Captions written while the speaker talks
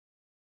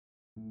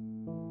Hello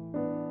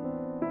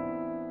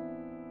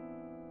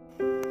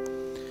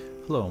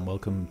and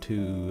welcome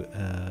to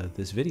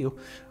this video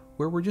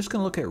where we're just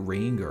going to look at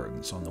rain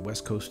gardens on the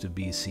west coast of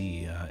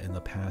BC. In the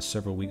past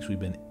several weeks we've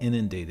been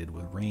inundated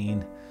with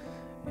rain,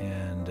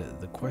 and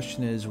the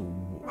question is,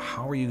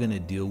 how are you going to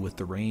deal with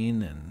the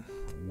rain and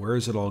where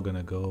is it all going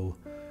to go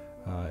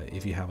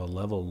if you have a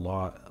level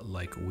lot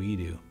like we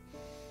do?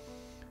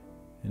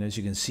 And as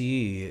you can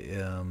see,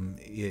 it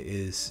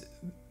is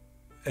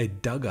a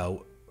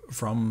dugout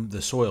from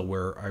the soil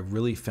where I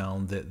really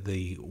found that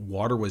the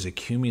water was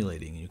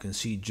accumulating. You can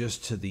see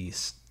just to the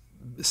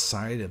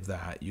side of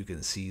that, you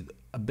can see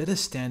a bit of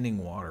standing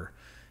water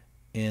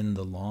in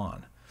the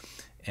lawn,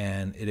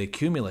 and it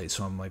accumulates.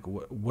 So I'm like,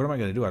 what am I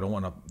going to do? I don't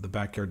want the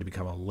backyard to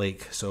become a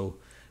lake. So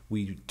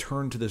we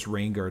turned to this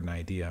rain garden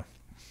idea,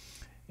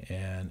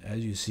 and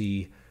as you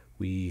see,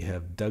 we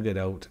have dug it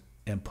out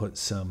and put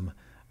some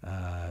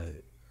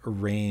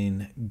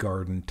rain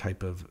garden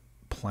type of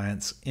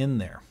plants in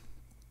there.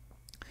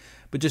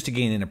 But just to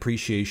gain an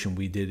appreciation,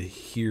 we did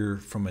hear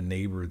from a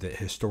neighbor that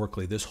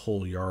historically this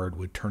whole yard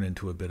would turn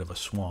into a bit of a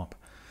swamp.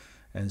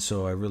 And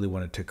so I really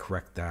wanted to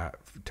correct that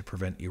to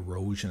prevent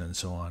erosion and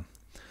so on.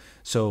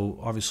 So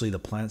obviously the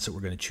plants that we're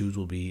going to choose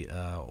will be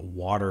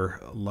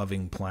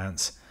water-loving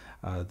plants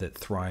that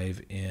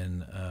thrive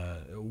in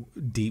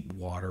deep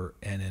water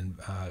and in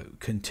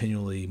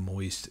continually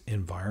moist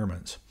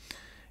environments.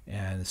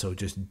 And so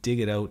just dig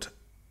it out,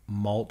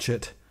 mulch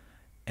it,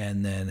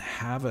 and then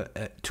have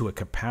it to a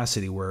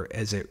capacity where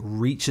as it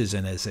reaches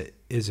and as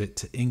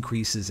it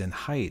increases in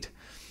height,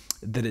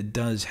 that it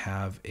does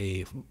have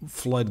a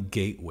flood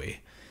gateway,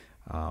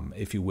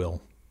 if you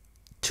will,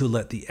 to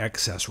let the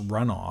excess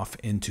run off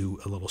into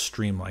a little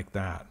stream like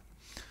that.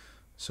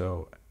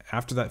 So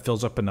after that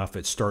fills up enough,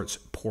 it starts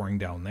pouring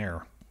down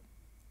there.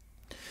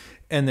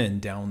 And then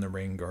down the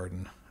rain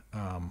garden,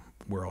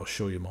 where I'll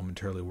show you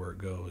momentarily where it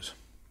goes.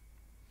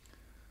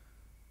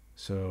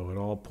 So it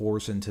all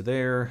pours into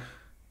there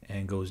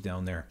and goes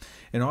down there.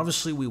 And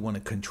obviously we want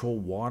to control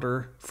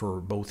water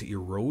for both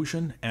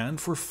erosion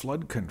and for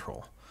flood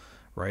control,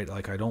 right?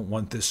 Like I don't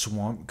want this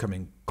swamp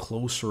coming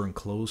closer and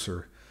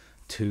closer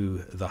to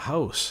the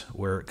house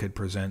where it could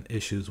present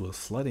issues with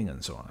flooding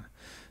and so on.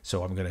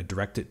 So I'm going to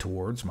direct it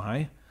towards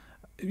my,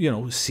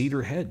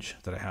 cedar hedge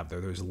that I have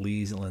there. There's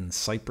Leland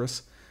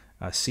cypress,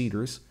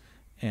 cedars,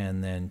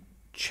 and then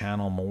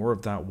channel more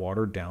of that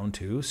water down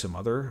to some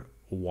other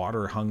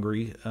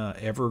water-hungry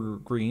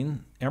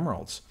evergreen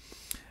emeralds.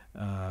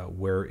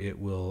 Where it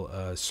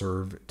will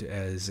serve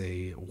as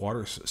a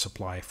water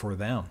supply for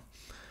them,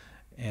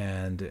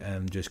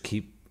 and just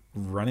keep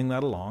running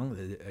that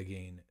along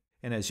again.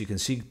 And as you can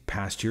see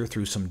past here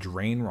through some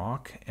drain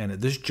rock, and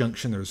at this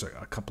junction there's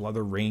a couple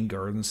other rain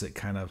gardens that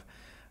kind of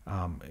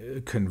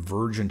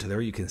converge into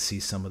there. You can see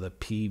some of the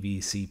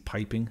PVC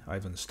piping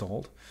I've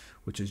installed,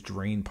 which is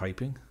drain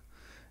piping,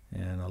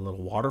 and a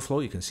little water flow.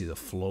 You can see the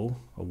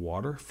flow of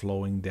water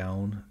flowing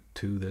down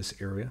to this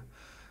area,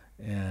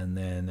 and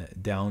then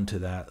down to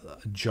that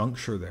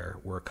juncture there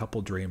where a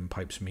couple drain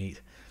pipes meet.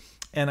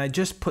 And I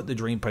just put the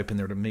drain pipe in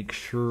there to make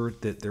sure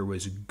that there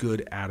was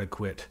good,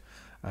 adequate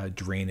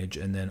drainage,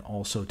 and then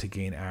also to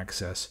gain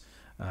access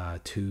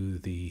to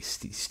the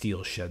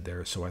steel shed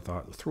there. So I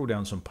thought, throw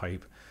down some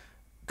pipe,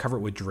 cover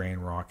it with drain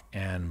rock,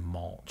 and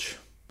mulch.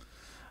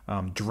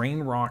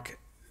 Drain rock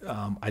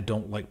I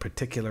don't like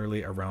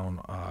particularly around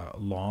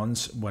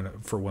lawns when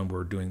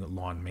we're doing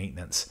lawn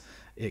maintenance.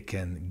 It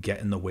can get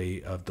in the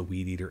way of the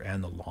weed eater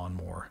and the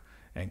lawnmower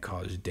and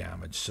cause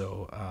damage.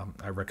 So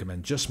I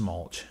recommend just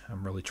mulch.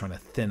 I'm really trying to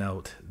thin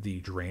out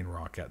the drain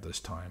rock at this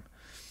time.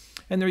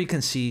 And there you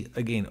can see,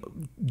 again,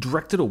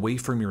 directed away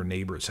from your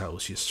neighbor's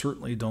house. You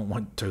certainly don't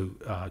want to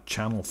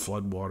channel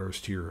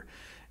floodwaters to your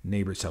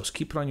neighbor's house.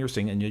 Keep it on your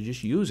thing and you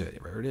just use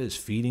it. There it is,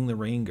 feeding the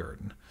rain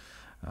garden.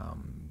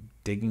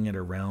 Digging it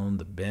around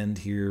the bend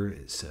here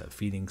is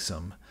feeding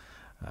some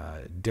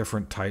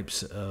different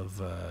types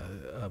of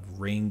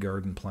rain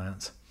garden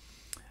plants.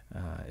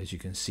 As you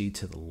can see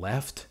to the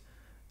left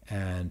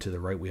and to the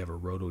right, we have a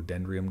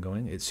rhododendron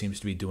going. It seems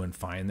to be doing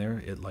fine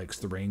there. It likes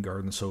the rain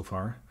garden so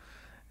far.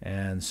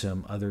 And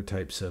some other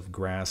types of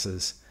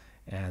grasses,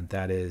 and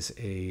that is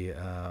a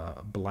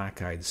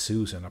black-eyed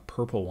Susan, a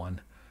purple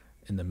one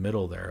in the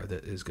middle there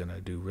that is going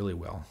to do really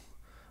well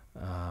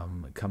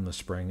come the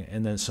spring.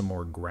 And then some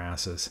more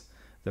grasses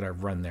that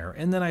I've run there,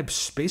 and then I've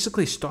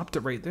basically stopped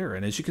it right there.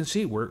 And as you can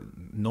see, we're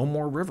no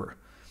more river,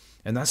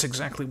 and that's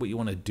exactly what you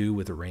want to do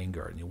with a rain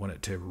garden. You want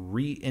it to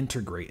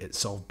reintegrate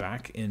itself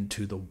back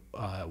into the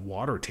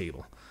water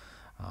table,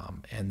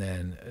 and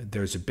then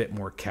there's a bit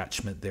more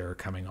catchment there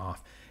coming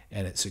off,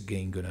 and it's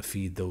again going to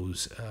feed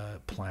those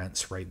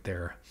plants right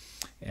there,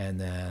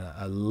 and then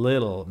a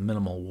little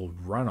minimal will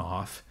run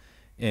off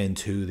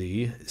into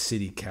the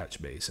city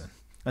catch basin.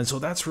 And so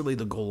that's really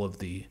the goal of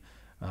the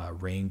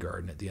rain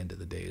garden at the end of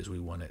the day, is we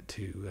want it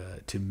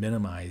to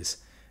minimize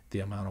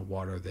the amount of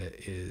water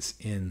that is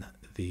in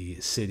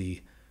the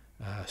city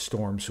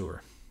storm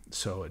sewer,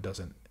 so it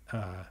doesn't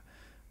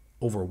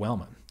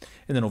overwhelm it.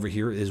 And then over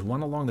here is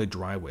one along the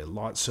driveway.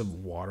 Lots of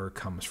water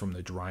comes from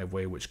the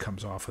driveway, which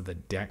comes off of the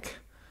deck.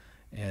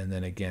 And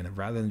then again,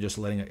 rather than just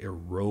letting it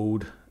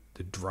erode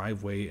the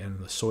driveway and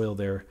the soil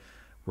there,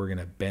 we're going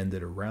to bend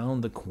it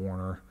around the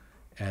corner,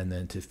 and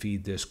then to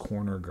feed this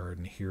corner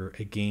garden here,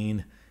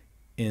 again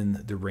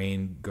in the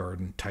rain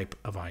garden type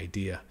of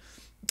idea,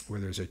 where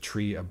there's a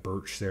tree, a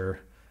birch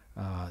there,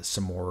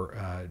 some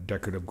more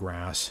decorative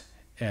grass,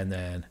 and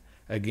then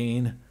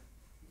again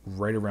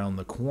right around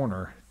the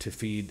corner to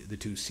feed the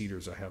 2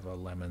 cedars. I have a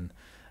lemon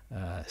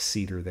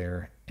cedar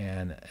there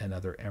and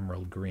another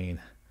emerald green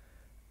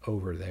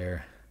over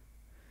there.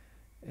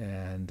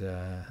 And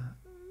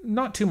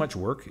not too much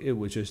work. It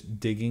was just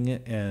digging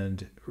it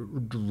and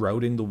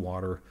routing the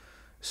water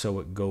so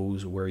it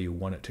goes where you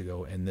want it to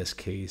go. In this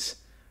case,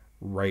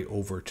 right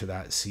over to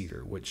that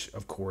cedar, which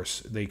of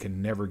course they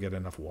can never get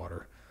enough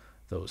water,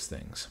 those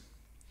things.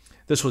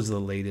 This was the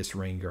latest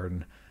rain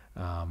garden.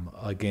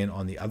 Again,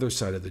 on the other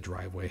side of the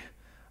driveway,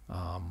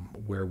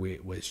 where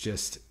it was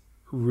just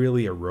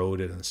really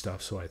eroded and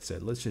stuff. So I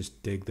said, let's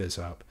just dig this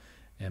up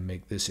and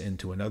make this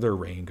into another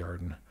rain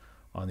garden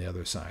on the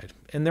other side.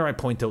 And there I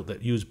point out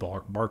that use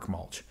bark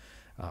mulch.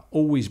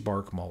 Always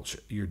bark mulch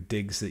your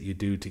digs that you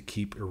do to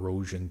keep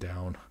erosion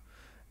down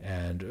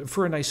and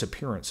for a nice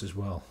appearance as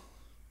well.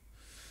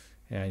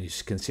 And you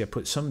can see I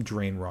put some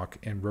drain rock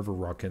and river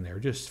rock in there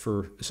just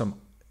for some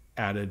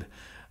added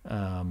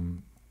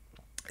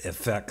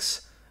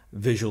effects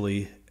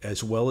visually,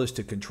 as well as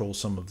to control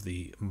some of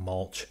the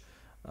mulch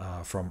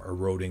from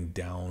eroding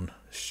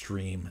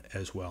downstream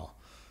as well.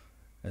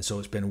 And so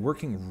it's been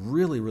working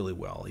really, really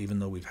well, even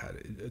though we've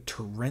had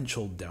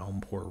torrential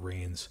downpour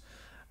rains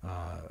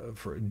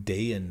for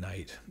day and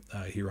night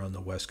here on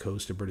the west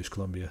coast of British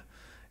Columbia.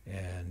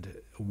 And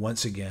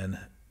once again,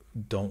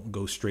 don't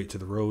go straight to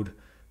the road,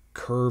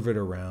 curve it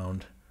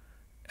around,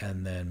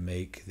 and then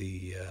make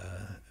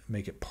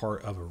it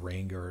part of a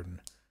rain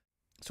garden.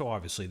 So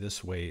obviously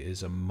this way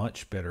is a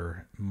much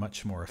better,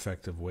 much more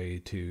effective way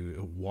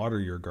to water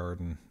your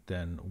garden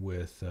than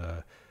with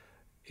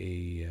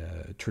a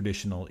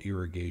traditional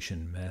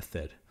irrigation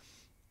method,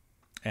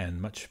 and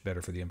much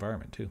better for the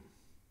environment too.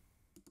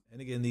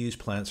 And again, these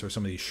plants are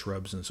some of these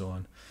shrubs and so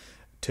on,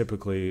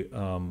 typically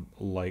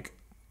like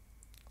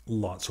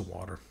lots of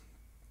water.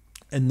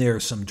 And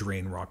there's some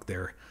drain rock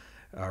there,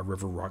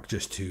 river rock,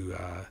 just to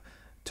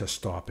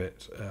stop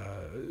it,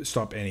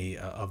 stop any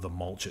of the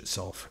mulch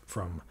itself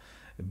from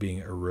being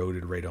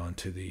eroded right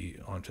onto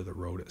the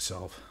road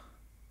itself.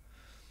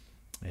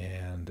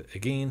 And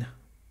again,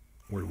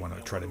 we want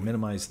to try to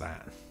minimize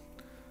that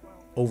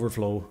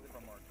overflow,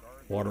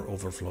 water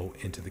overflow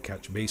into the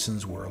catch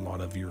basins, where a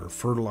lot of your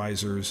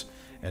fertilizers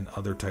and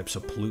other types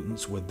of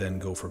pollutants would then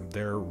go from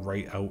there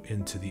right out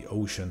into the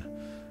ocean,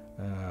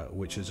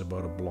 which is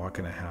about 1.5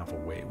 blocks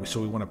away. So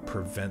we want to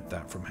prevent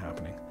that from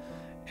happening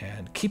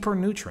and keep our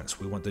nutrients.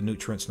 We want the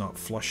nutrients not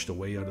flushed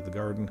away out of the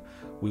garden.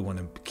 We want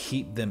to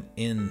keep them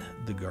in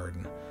the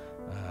garden,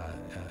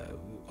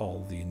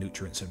 all the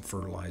nutrients and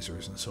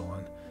fertilizers and so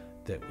on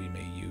that we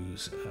may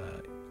use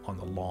on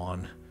the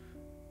lawn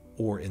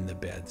or in the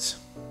beds.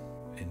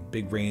 In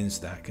big rains,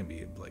 that can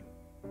be like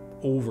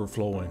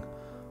overflowing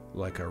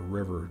like a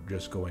river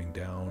just going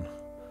down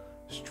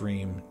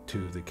stream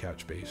to the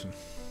catch basin.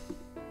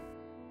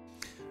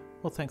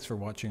 Well, thanks for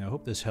watching. I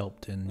hope this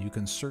helped, and you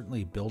can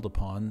certainly build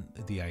upon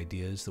the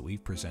ideas that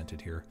we've presented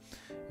here.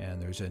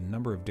 And there's a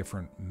number of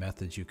different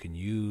methods you can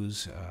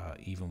use,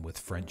 even with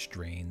French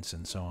drains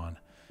and so on,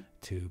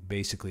 to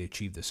basically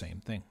achieve the same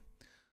thing.